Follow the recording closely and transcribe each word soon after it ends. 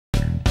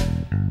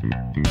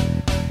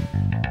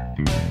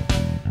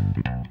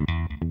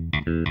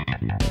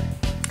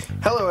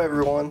Hello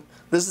everyone,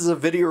 this is a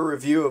video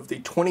review of the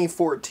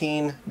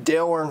 2014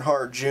 Dale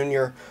Earnhardt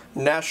Jr.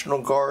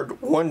 National Guard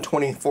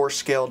 124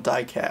 scale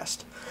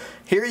diecast.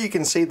 Here you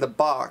can see the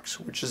box,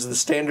 which is the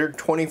standard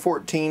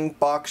 2014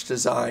 box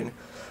design,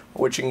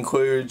 which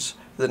includes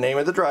the name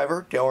of the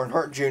driver, Dale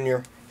Earnhardt Jr.,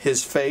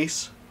 his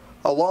face,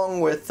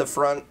 along with the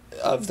front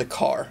of the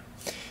car.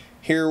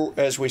 Here,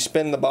 as we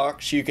spin the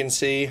box, you can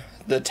see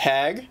the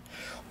tag,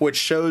 which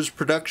shows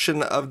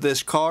production of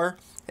this car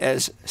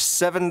as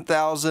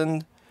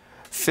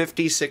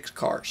 7,056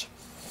 cars.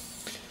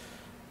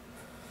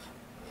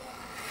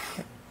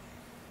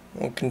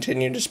 We'll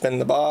continue to spin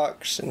the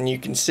box, and you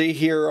can see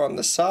here on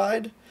the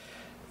side,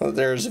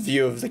 there's a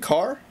view of the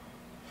car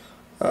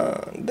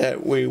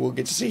that we will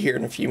get to see here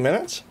in a few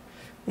minutes.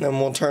 And then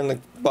we'll turn the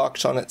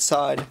box on its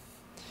side,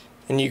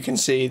 and you can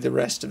see the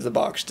rest of the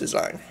box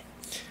design,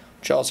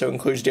 which also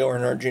includes Dale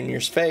Earnhardt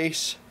Jr.'s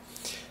face,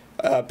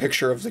 a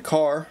picture of the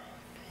car.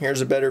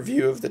 Here's a better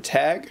view of the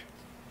tag,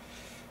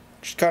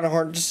 which is kind of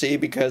hard to see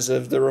because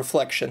of the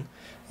reflection.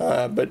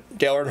 But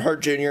Dale Earnhardt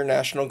Jr.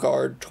 National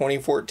Guard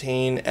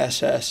 2014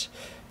 SS,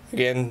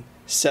 again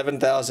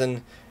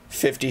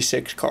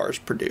 7,056 cars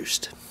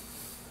produced.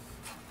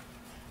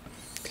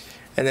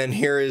 And then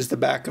here is the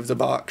back of the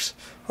box,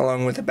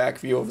 along with the back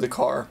view of the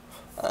car,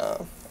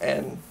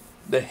 and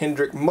the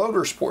Hendrick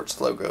Motorsports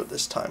logo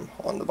this time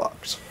on the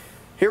box.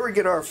 Here we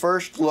get our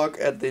first look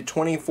at the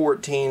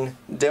 2014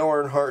 Dale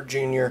Earnhardt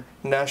Jr.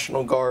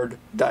 National Guard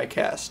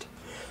diecast.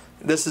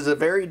 This is a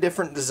very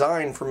different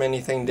design from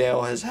anything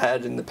Dale has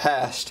had in the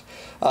past,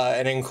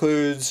 and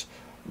includes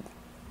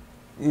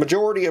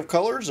majority of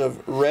colors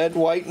of red,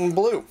 white, and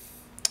blue.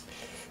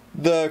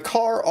 The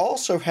car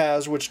also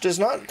has, which does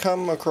not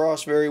come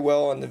across very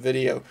well on the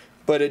video,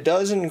 but it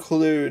does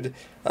include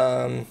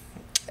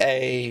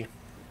a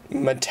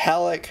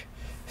metallic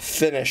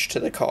finish to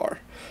the car.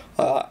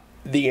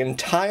 The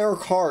entire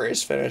car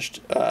is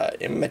finished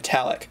in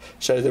metallic.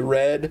 So the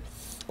red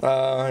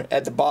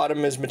at the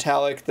bottom is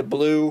metallic. The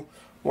blue,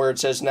 where it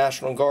says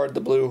National Guard, the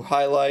blue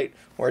highlight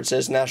where it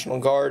says National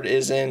Guard,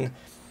 is in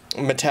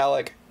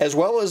metallic, as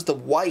well as the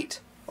white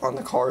on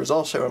the car is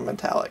also in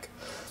metallic.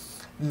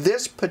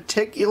 This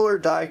particular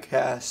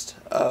diecast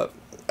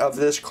of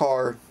this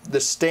car,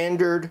 the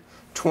standard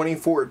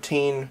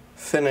 2014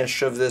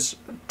 finish of this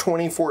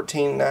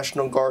 2014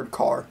 National Guard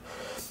car,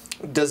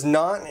 does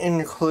not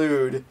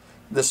include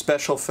the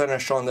special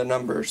finish on the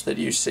numbers that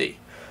you see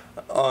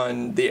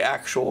on the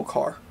actual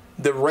car.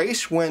 The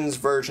race wins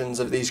versions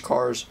of these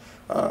cars,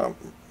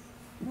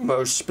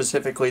 most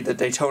specifically the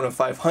Daytona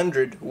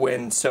 500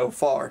 win so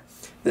far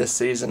this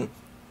season,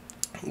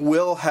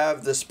 will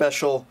have the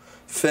special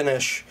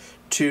finish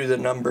to the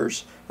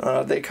numbers.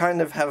 They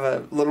kind of have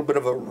a little bit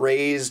of a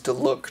raised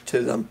look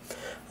to them,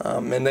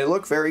 and they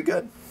look very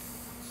good.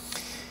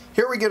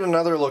 Here we get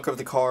another look of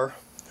the car,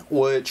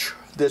 which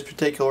this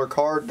particular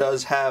car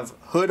does have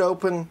hood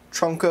open,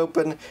 trunk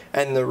open,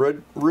 and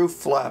the roof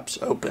flaps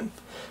open,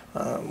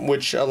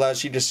 which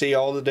allows you to see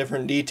all the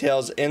different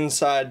details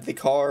inside the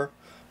car,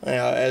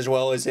 as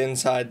well as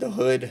inside the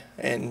hood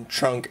and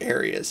trunk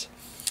areas.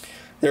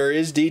 There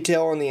is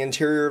detail on the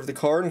interior of the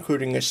car,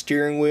 including a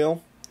steering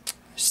wheel,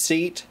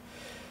 seat,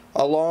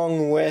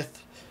 along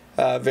with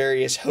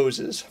various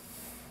hoses.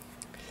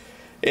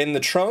 In the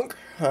trunk,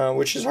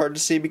 which is hard to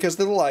see because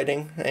of the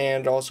lighting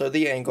and also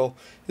the angle,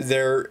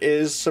 there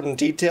is some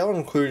detail,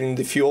 including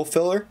the fuel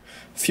filler,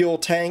 fuel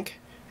tank,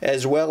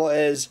 as well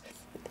as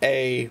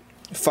a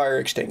fire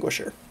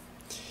extinguisher.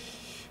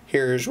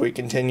 Here, as we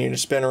continue to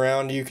spin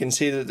around, you can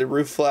see that the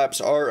roof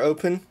flaps are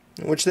open,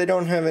 which they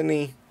don't have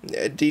any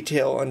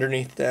detail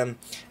underneath them,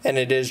 and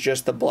it is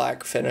just the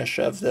black finish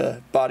of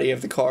the body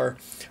of the car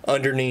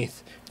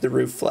underneath the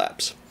roof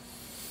flaps.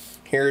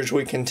 Here, as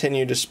we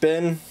continue to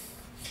spin,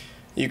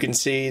 you can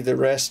see the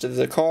rest of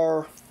the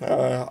car,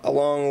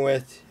 along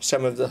with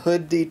some of the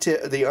hood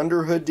detail, the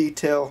underhood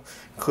detail,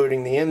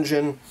 including the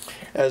engine,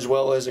 as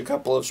well as a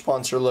couple of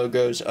sponsor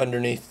logos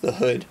underneath the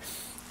hood,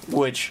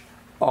 which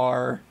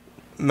are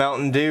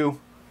Mountain Dew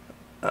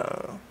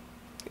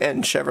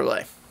and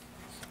Chevrolet.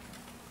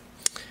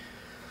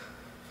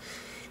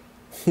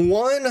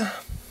 One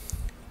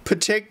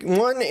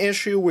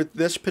issue with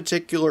this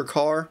particular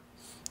car,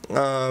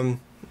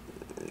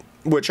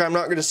 which I'm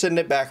not going to send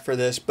it back for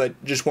this, but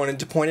just wanted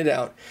to point it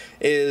out,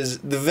 is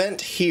the vent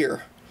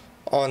here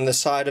on the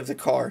side of the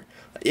car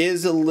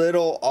is a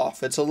little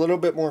off. It's a little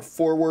bit more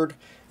forward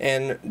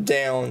and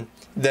down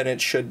than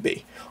it should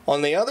be.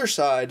 On the other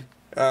side,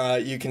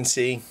 you can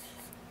see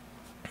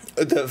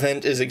the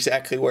vent is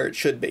exactly where it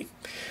should be.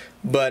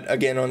 But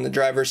again, on the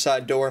driver's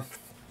side door,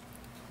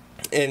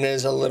 it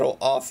is a little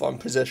off on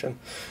position.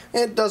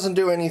 It doesn't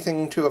do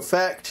anything to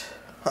affect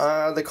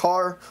the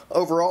car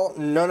overall.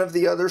 None of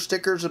the other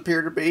stickers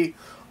appear to be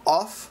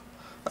off,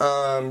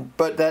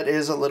 but that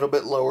is a little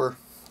bit lower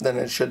than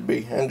it should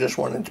be, and just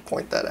wanted to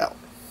point that out.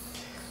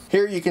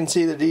 Here you can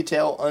see the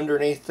detail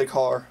underneath the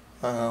car,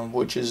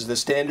 which is the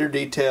standard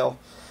detail,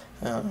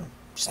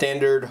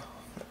 standard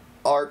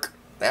arc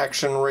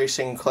action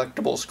racing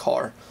collectibles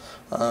car,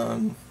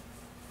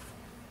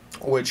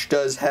 which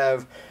does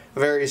have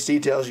various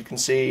details. You can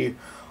see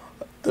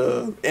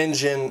the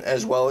engine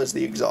as well as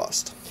the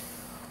exhaust.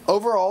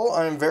 Overall,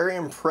 I'm very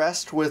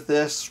impressed with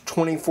this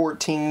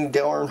 2014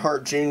 Dale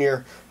Earnhardt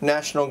Jr.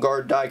 National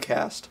Guard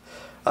diecast.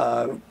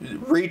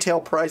 Retail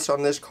price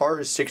on this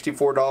car is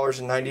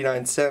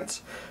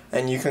 $64.99,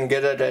 and you can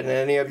get it at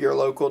any of your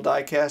local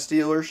diecast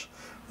dealers,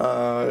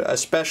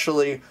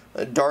 especially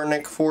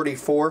Darnick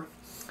 44,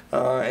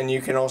 and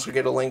you can also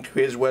get a link to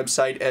his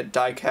website at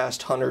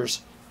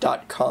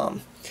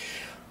diecasthunters.com.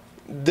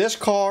 This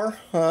car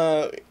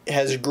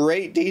has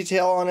great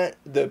detail on it.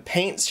 The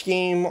paint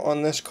scheme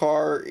on this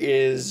car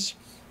is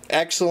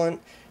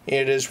excellent.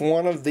 It is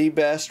one of the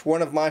best,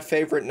 one of my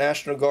favorite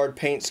National Guard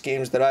paint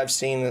schemes that I've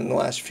seen in the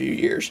last few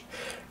years.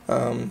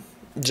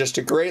 Just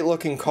a great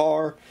looking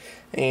car,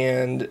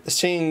 and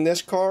seeing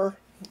this car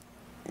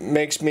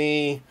makes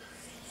me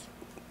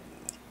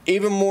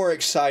even more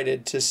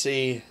excited to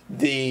see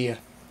the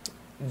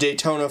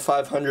Daytona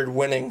 500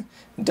 winning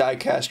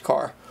diecast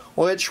car,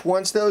 which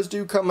once those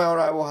do come out,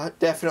 I will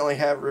definitely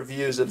have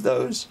reviews of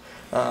those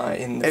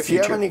in the future. If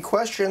you have any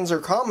questions or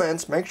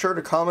comments, make sure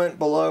to comment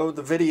below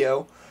the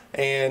video.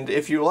 And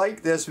if you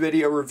like this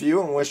video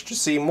review and wish to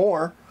see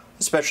more,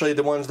 especially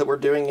the ones that we're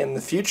doing in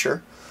the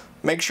future,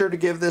 make sure to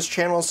give this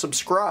channel a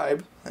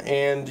subscribe,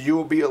 and you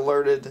will be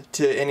alerted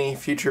to any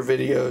future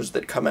videos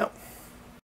that come out.